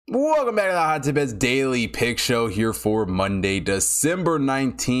Welcome back to the Hot Tip Bets Daily Pick Show here for Monday, December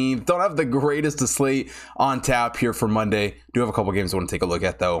 19th. Don't have the greatest of slate on tap here for Monday. Do have a couple games I want to take a look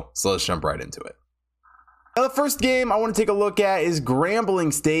at though, so let's jump right into it. Now, the first game I want to take a look at is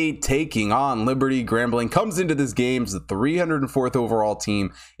Grambling State taking on Liberty. Grambling comes into this game as the 304th overall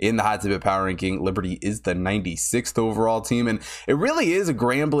team in the Hot Tip Bet Power Ranking. Liberty is the 96th overall team, and it really is a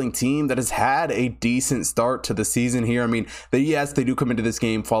Grambling team that has had a decent start to the season here. I mean, yes, they do come into this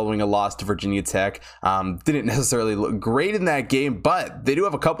game following a loss to Virginia Tech. Didn't necessarily look great in that game, but they do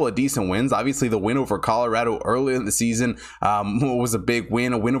have a couple of decent wins. Obviously, the win over Colorado early in the season was a big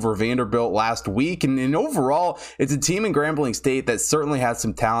win. A win over Vanderbilt last week, and overall, it's a team in Grambling State that certainly has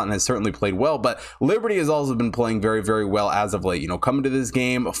some talent and has certainly played well, but Liberty has also been playing very, very well as of late. You know, coming to this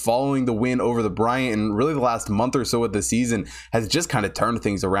game following the win over the Bryant, and really the last month or so of the season has just kind of turned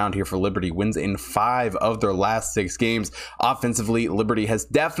things around here for Liberty. Wins in 5 of their last 6 games. Offensively, Liberty has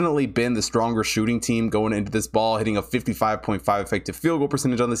definitely been the stronger shooting team going into this ball, hitting a 55.5 effective field goal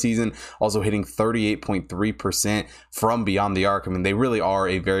percentage on the season, also hitting 38.3% from beyond the arc. I mean, they really are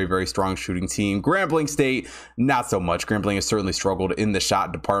a very, very strong shooting team. Grambling State, not so much. Grambling has certainly struggled in the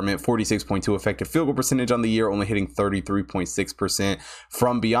shot department. 46.2 effective field goal percentage on the year, only hitting 33.6%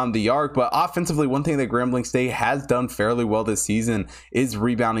 from beyond the arc. But offensively, one thing that Grambling State has done fairly well this season is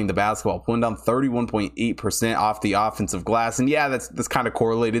rebounding the basketball, pulling down 31.8% off the offensive glass. And yeah, that's kind of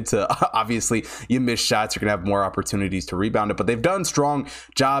correlated to obviously you miss shots, you're gonna have more opportunities to rebound it. But they've done a strong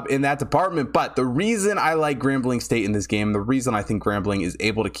job in that department. But the reason I like Grambling State in this game, the reason I think Grambling is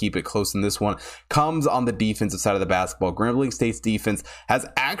able to keep it close in this one, comes on the defensive side of the basketball. Grambling State's defense has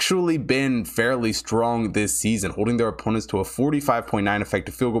actually been fairly strong this season, holding their opponents to a 45.9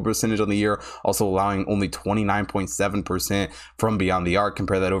 effective field goal percentage on the year, also allowing only 29.7% from beyond the arc.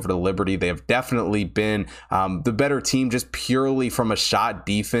 Compare that over to Liberty. They have definitely been the better team just purely from a shot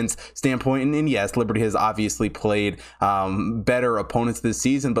defense standpoint. And yes, Liberty has obviously played better opponents this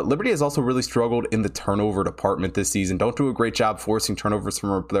season, but Liberty has also really struggled in the turnover department this season. Don't do a great job forcing turnovers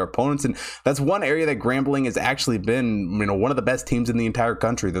from their opponents, and that's one area that Grambling has actually been, one of the best teams in the entire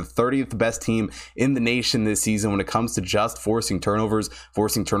country. The 30th best team in the nation this season when it comes to just forcing turnovers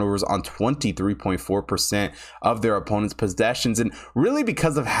on 23.4% of their opponents' possessions. And really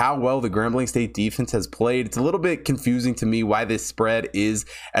because of how well the Grambling State defense has played, it's a little bit confusing to me why this spread is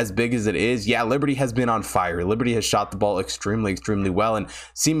as big as it is. Yeah, Liberty has been on fire. Liberty has shot the ball extremely well, and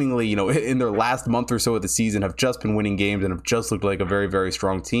seemingly, in their last month or so of the season have just been winning games and have just looked like a very, very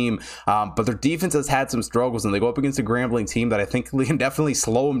strong team. But their defense has had some struggles, and they go up against a Grambling team that I think can definitely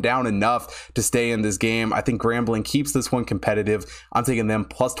slow them down enough to stay in this game. I think Grambling keeps this one competitive. I'm taking them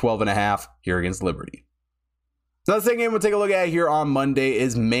plus 12.5 here against Liberty. So the second game we'll take a look at here on Monday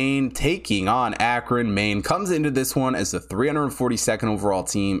is Maine taking on Akron. Maine comes into this one as the 342nd overall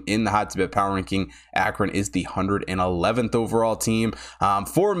team in the Hot Tip Bet Power Ranking. Akron is the 111th overall team.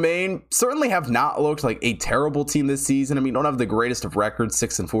 For Maine, certainly have not looked like a terrible team this season. I mean, don't have the greatest of records,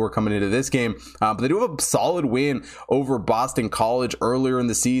 6-4 coming into this game, but they do have a solid win over Boston College earlier in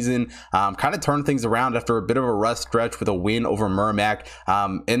the season. Kind of turned things around after a bit of a rough stretch with a win over Merrimack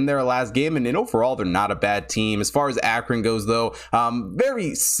in their last game, and overall, they're not a bad team. As far as Akron goes, though,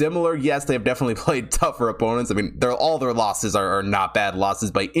 very similar. Yes, they have definitely played tougher opponents. I mean, all their losses are not bad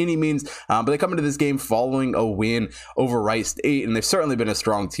losses by any means, but they come into this game following a win over Wright State, and they've certainly been a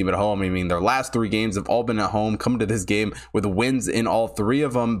strong team at home. I mean, their last 3 games have all been at home, coming to this game with wins in all 3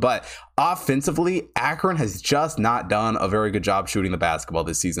 of them. But offensively, Akron has just not done a very good job shooting the basketball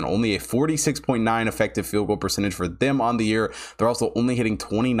this season. Only a 46.9 effective field goal percentage for them on the year. They're also only hitting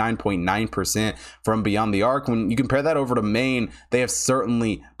 29.9% from beyond the arc. When you compare that over to Maine, they have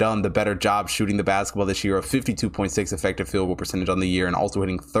certainly done the better job shooting the basketball this year, a 52.6 effective field goal percentage on the year, and also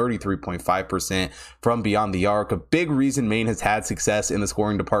hitting 33.5% from beyond the arc. A big reason Maine has had success in the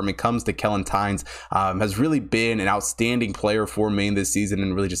scoring department comes to Kellen Tynes. Has really been an outstanding player for Maine this season,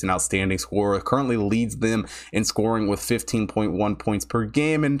 and really just an outstanding scorer. Currently leads them in scoring with 15.1 points per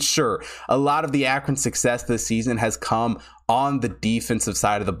game. And sure, a lot of the Akron success this season has come on the defensive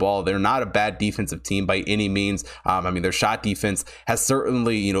side of the ball. They're not a bad defensive team by any means. I mean, their shot defense has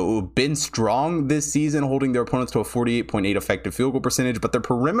certainly, been strong this season, holding their opponents to a 48.8 effective field goal percentage, but their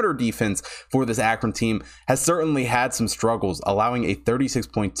perimeter defense for this Akron team has certainly had some struggles, allowing a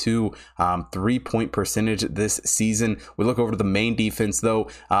 36.2 3-point percentage this season. We look over to the Maine defense, though,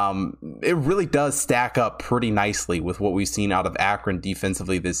 it really does stack up pretty nicely with what we've seen out of Akron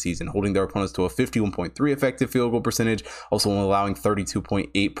defensively this season, holding their opponents to a 51.3 effective field goal percentage, also allowing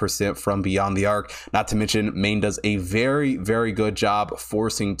 32.8% from beyond the arc. Not to mention, Maine does a very, very good job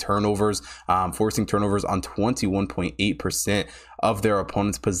forcing turnovers on 21.8% of their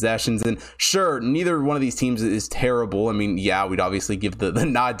opponent's possessions. And sure, neither one of these teams is terrible. I mean, yeah, we'd obviously give the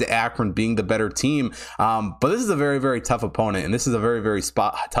nod to Akron being the better team, but this is a very, very tough opponent, and this is a very, very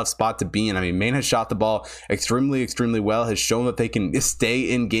tough spot to be in. I mean, Maine has shot the ball extremely, extremely well, has shown that they can stay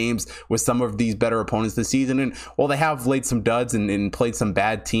in games with some of these better opponents this season. And while they have laid some duds and played some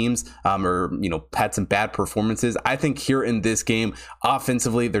bad teams, or had some bad performances, I think here in this game,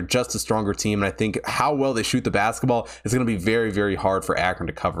 offensively, they're just a stronger team. And I think how well they shoot the basketball is going to be very, very hard for Akron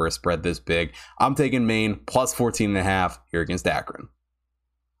to cover a spread this big. I'm taking Maine plus 14.5 here against Akron.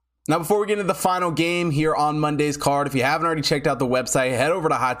 Now, before we get into the final game here on Monday's card, if you haven't already checked out the website, head over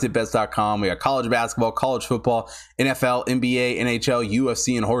to hottipbets.com. We got college basketball, college football, NFL, NBA, NHL,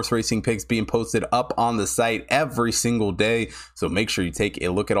 UFC, and horse racing picks being posted up on the site every single day. So make sure you take a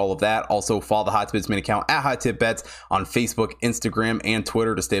look at all of that. Also, follow the Hot Tip Bets main account at Hot Tip Bets on Facebook, Instagram, and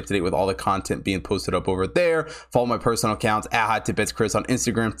Twitter to stay up to date with all the content being posted up over there. Follow my personal accounts at Hot Tip Bets Chris on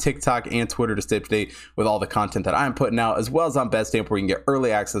Instagram, TikTok, and Twitter to stay up to date with all the content that I'm putting out, as well as on BetStamp, where you can get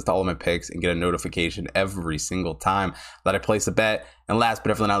early access to all of my picks and get a notification every single time that I place a bet. And last but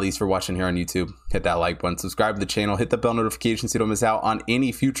definitely not least, for watching here on YouTube, hit that like button, subscribe to the channel, hit the bell notification so you don't miss out on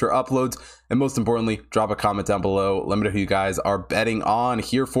any future uploads, and most importantly, drop a comment down below. Let me know who you guys are betting on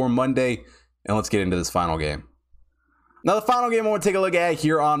here for Monday, and let's get into this final game. Now, the final game I want to take a look at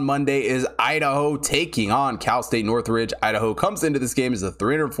here on Monday is Idaho taking on Cal State Northridge. Idaho comes into this game as the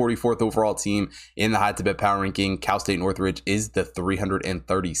 344th overall team in the Hot Tip Bet Power Ranking. Cal State Northridge is the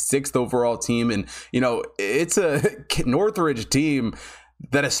 336th overall team. And, it's a Northridge team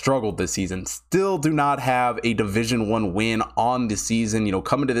that has struggled this season. Still do not have a Division I win on the season,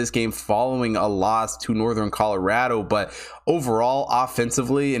 coming to this game following a loss to Northern Colorado. But overall,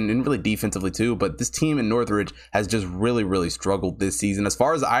 offensively and really defensively too, but this team in Northridge has just really, really struggled this season. As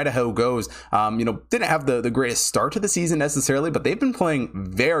far as Idaho goes, didn't have the greatest start to the season necessarily, but they've been playing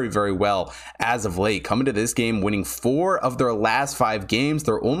very, very well as of late. Coming to this game, winning 4 of their last 5 games.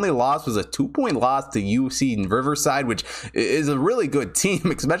 Their only loss was a 2-point loss to UC Riverside, which is a really good team,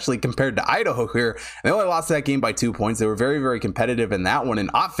 especially compared to Idaho here. They only lost that game by 2 points. They were very, very competitive in that one.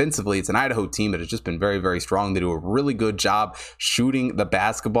 And offensively, it's an Idaho team that has just been very, very strong. They do a really good job shooting the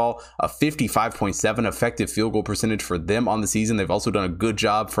basketball. A 55.7 effective field goal percentage for them on the season. They've also done a good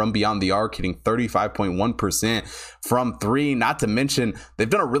job from beyond the arc, hitting 35.1% from 3. Not to mention, they've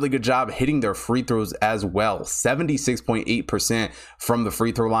done a really good job hitting their free throws as well. 76.8% from the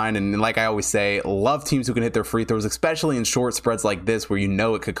free throw line. And like I always say, love teams who can hit their free throws, especially in short spreads like this, where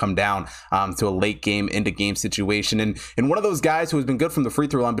it could come down to a late game, into game situation. And one of those guys who has been good from the free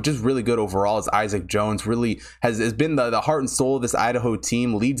throw line, but just really good overall, is Isaac Jones. Really has been the heart and soul of this Idaho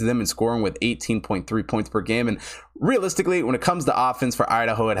team, leads them in scoring with 18.3 points per game. And realistically, when it comes to offense for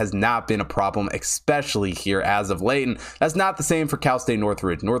Idaho, it has not been a problem, especially here as of late. And that's not the same for Cal State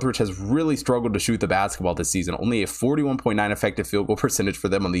Northridge. Northridge has really struggled to shoot the basketball this season. Only a 41.9 effective field goal percentage for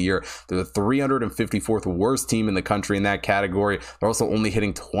them on the year. They're the 354th worst team in the country in that category. They're also only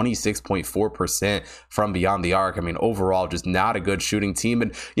hitting 26.4% from beyond the arc. I mean, overall, just not a good shooting team.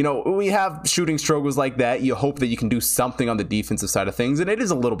 And, we have shooting struggles like that. You hope that you can do something on the defensive side of things. And it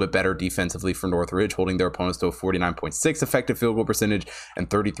is a little bit better defensively for Northridge, holding their opponents to a 49.6 effective field goal percentage and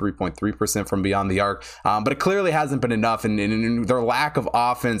 33.3% from beyond the arc. But it clearly hasn't been enough. And their lack of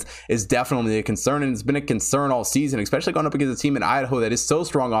offense is definitely a concern. And it's been a concern all season, especially going up against a team in Idaho that is so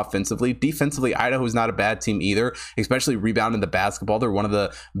strong offensively. Defensively, Idaho is not a bad team either, especially rebounding the basketball. They're one of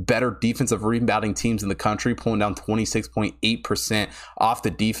the better defensive rebounding teams in the country, pulling down 26.8% off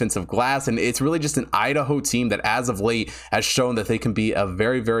the defensive glass. And it's really just an Idaho team that as of late has shown that they can be a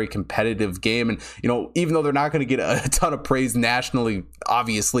very, very competitive game. And, even though they're not going to get a ton of praise nationally,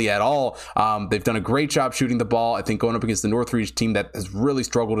 obviously at all, they've done a great job shooting the ball. I think going up against the Northridge team that has really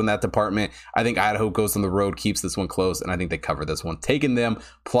struggled in that department, I think Idaho goes on the road, keeps this one close, and I think they cover this one, taking them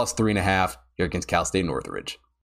plus 3.5 here against Cal State Northridge.